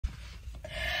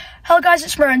Hello guys,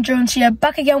 it's Murray Jones here,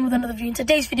 back again with another video. In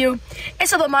today's video,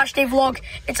 it's another Matchday vlog.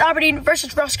 It's Aberdeen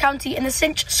versus Ross County in the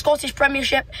Cinch Scottish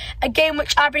Premiership, a game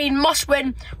which Aberdeen must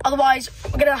win, otherwise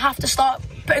we're going to have to start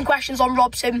putting questions on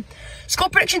Robson. Score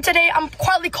prediction today, I'm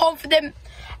quietly confident.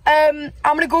 I'm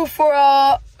gonna go for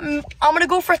a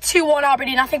 2-1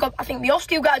 Aberdeen. I think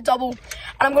Mioski will get a double, and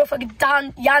I'm going for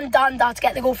Jan Danda to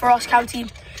get the goal for Ross County.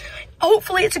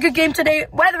 Hopefully it's a good game today.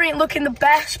 Weather ain't looking the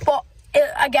best, but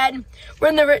again, we're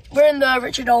in the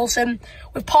Richard Olsen.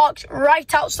 We've parked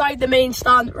right outside the main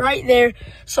stand, right there.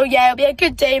 So yeah, it'll be a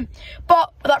good day.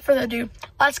 But without further ado,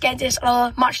 let's get into this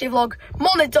another Matchday vlog.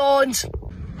 Morning Dawns.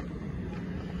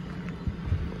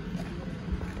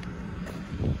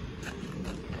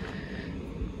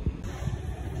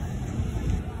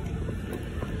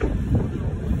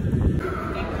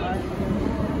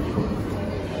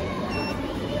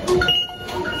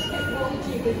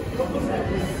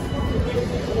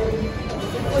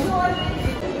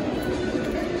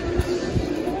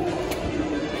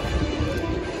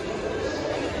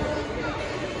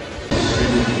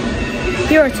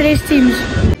 Here are today's teams.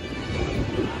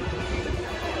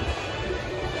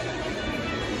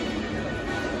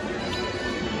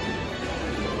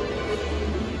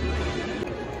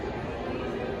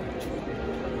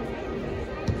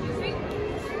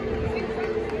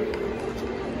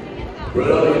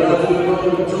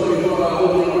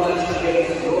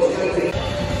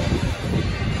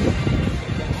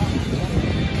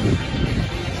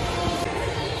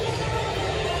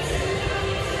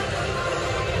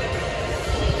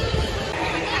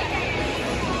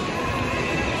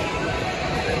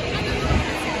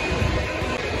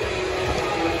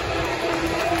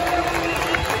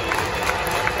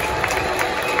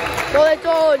 Well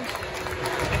done.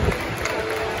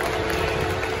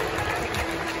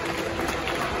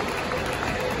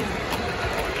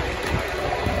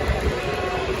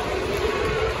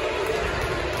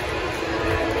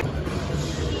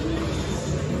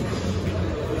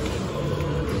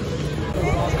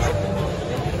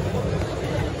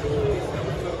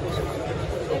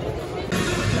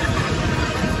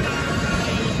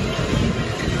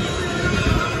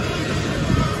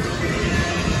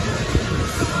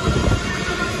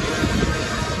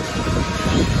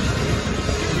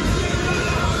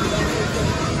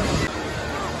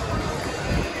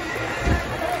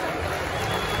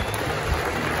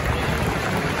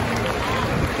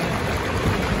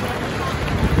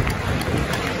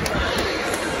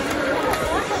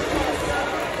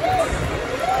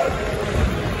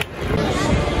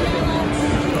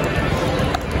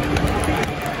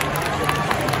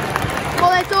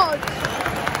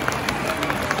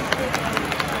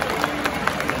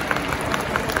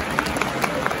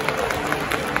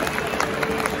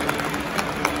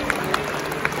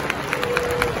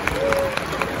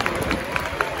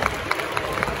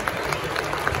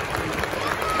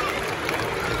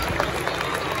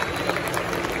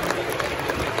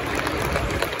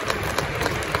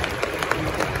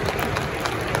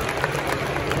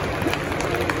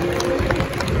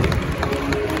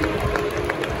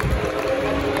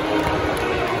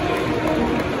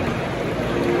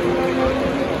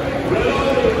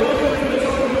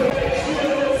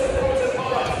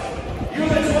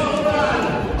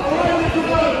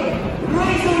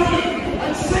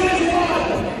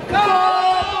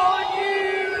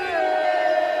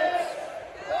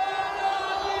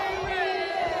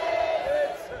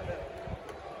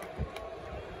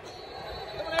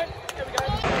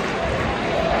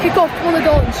 Kick off, one of the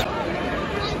Dons.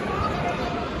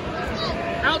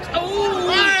 Out! Oh!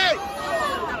 Hey!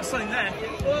 That was something there.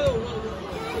 Whoa!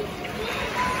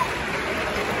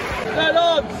 Go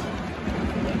Dons!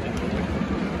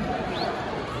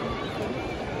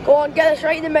 Go on, get us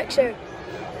right in the mixer.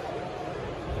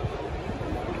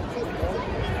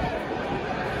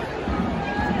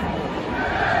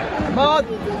 Come on!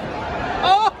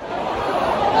 Oh!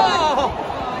 Oh!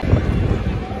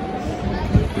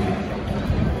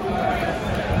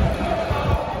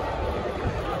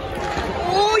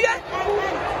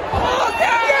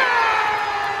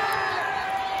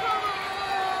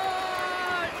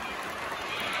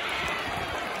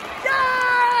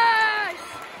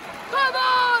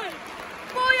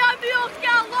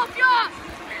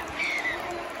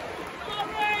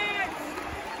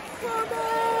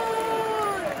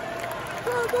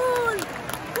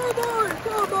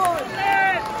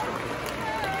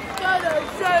 Come on!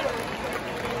 Settle!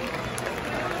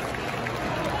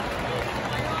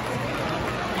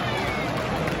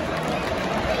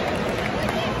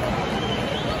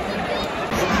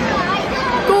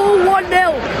 Goal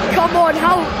 1-0. Come on,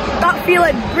 how that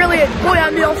feeling? Brilliant. Boy,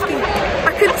 Mioski.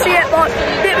 I couldn't see it, but a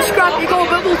bit of a scrappy goal,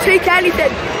 but we'll take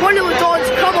anything. 1-0 the Dons,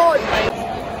 come on.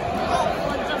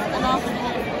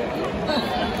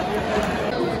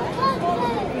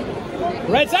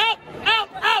 Reds out! Out!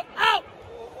 Out! Out!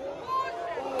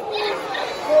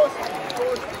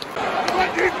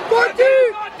 1-2!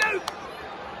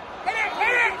 Hit it!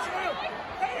 Hit it!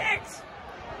 Hit it!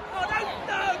 Oh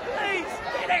no, please!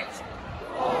 Hit it!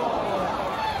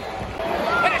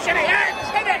 Hit it, Shimmy! Hit it!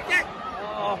 Hit it! Yeah.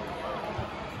 Oh.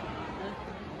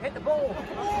 Hit the ball!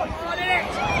 Oh, hit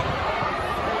it!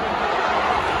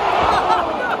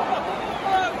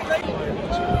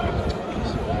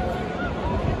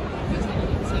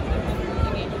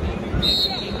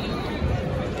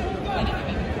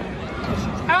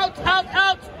 Out, out,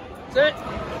 out! That's it.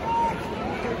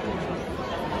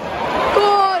 Go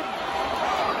on!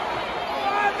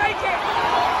 Oh, make it!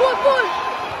 Go on, go on!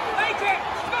 Make it!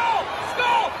 Score!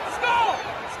 Score! Score!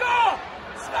 Score!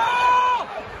 Score!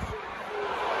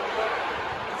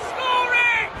 Score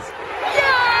it!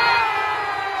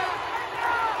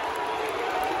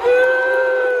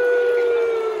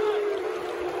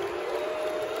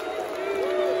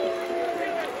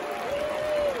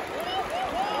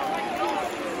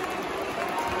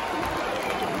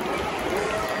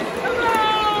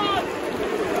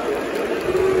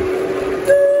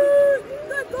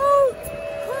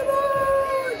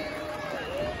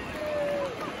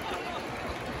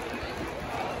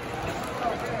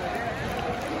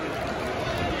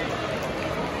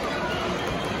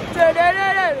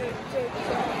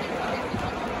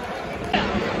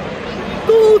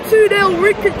 Goal 2-0,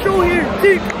 we're in control here.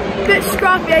 Duke, bit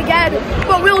scrappy again,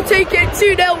 but we'll take it.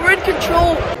 2-0, we're in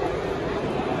control.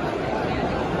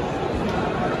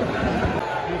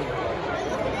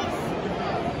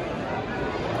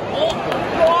 Oh,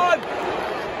 go on!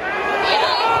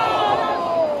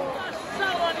 Oh, that's so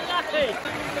unlucky!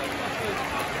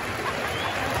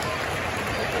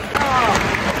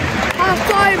 Half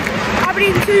time,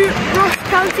 Aberdeen 2, Ross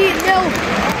County 0.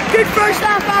 Good first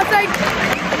half, I think.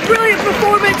 Brilliant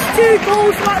performance, 2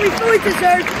 goals that we fully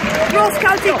deserved. Ross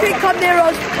County couldn't come near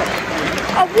us.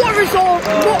 And what a result,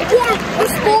 what a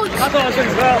response. I thought I was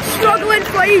doing well. Struggling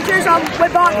for ages and we're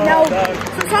back now. So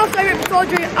it's half time at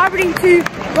Matchday, Aberdeen 2,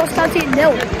 Ross County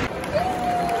 0.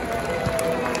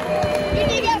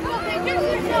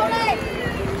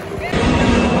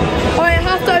 Alright,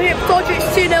 half time here at Matchday, it's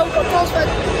 2-0.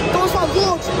 Goals for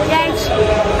vlogs. Yes.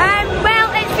 Well,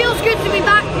 it feels good to be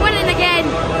back winning again.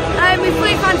 We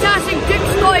played fantastic. Good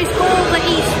Scottish goal that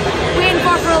he's waiting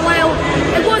for a while.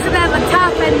 It was a bit of a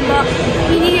tap-in, but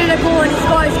he needed a goal in his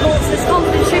Scottish goal, so his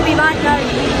confidence should be back now.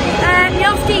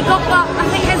 Nielski got that. I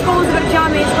think his goal was a bit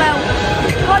jammy as well.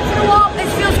 But you know what? It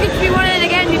feels good to be winning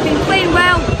again. We've been playing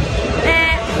well.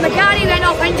 McGarry went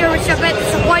off injured, which is a bit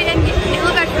disappointing. It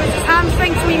looked like it was his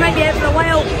hamstring, so he might be out for a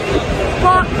while.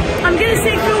 But I'm going to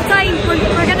say full time.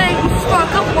 We're going to score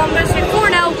a couple more. I'm going to say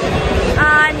 4-0.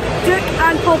 And Duke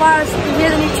and Povars can hear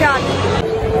the new chant.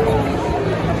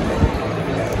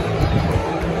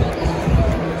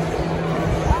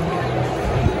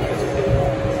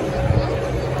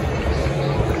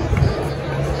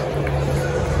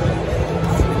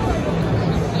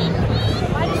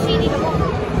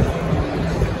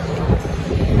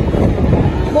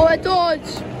 More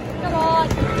Dodge! Come on!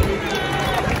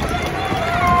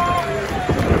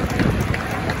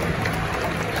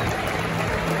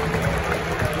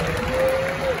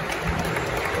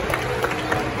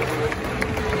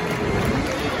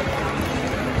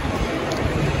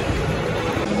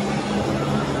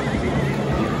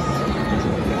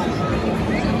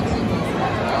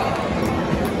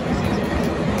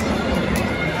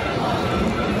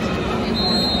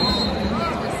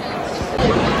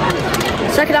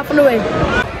 Second half on the way.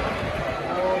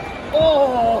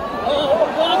 Oh, go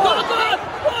on!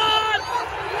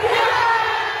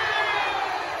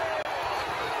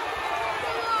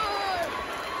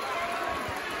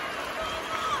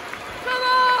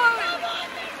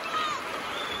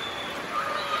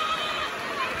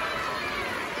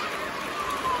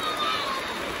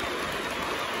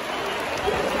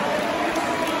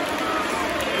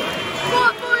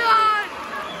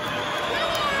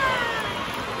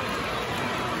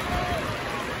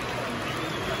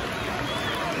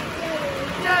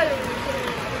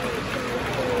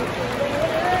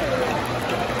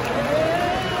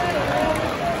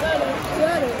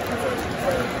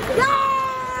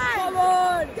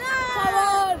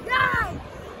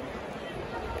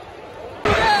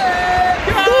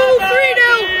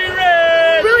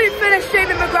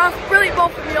 Brilliant ball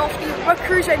from Nielski. We're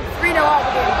cruising 3-0 out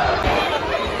of the game.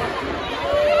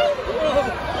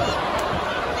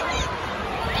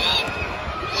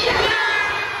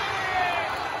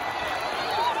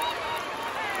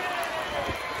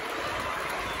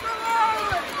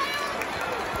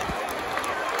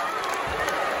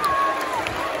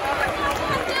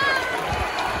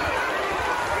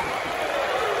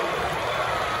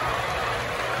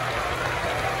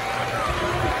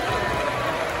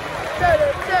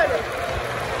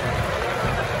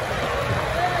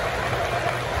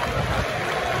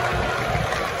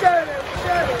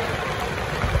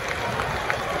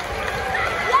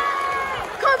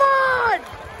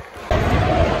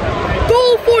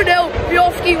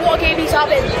 see what game he's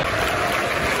having.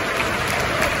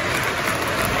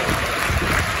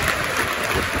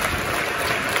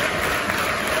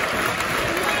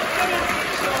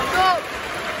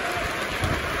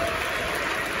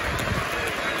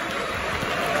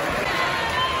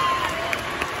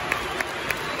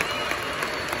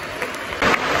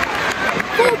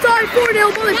 Full time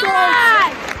 4-0 for the Dogs.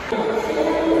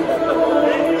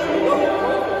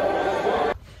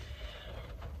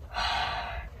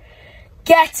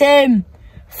 Get him!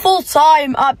 Full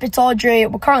time at Matchday.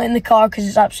 We're currently in the car because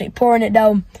it's absolutely pouring it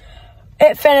down.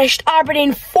 It finished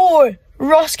Aberdeen 4,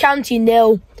 Ross County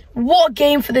 0. What a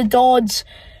game for the Dodds.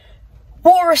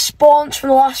 What a response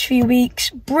from the last few weeks.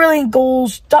 Brilliant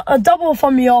goals. A double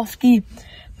from Miofsky,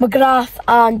 McGrath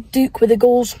and Duke with the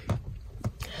goals.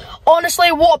 Honestly,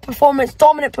 what a performance.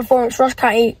 Dominant performance. Ross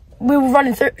County, we were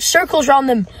running circles around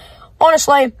them.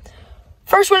 Honestly,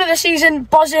 first win of the season,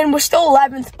 buzzing. We're still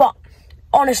 11th, but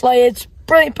honestly, it's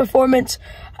brilliant performance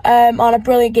and a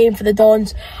brilliant game for the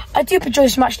Dons. I do enjoy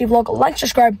this Matchday vlog. Like,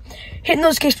 subscribe, hit the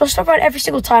notification bell, stop around every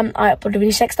single time I upload a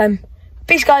video next time.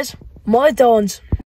 Peace, guys. My Dons.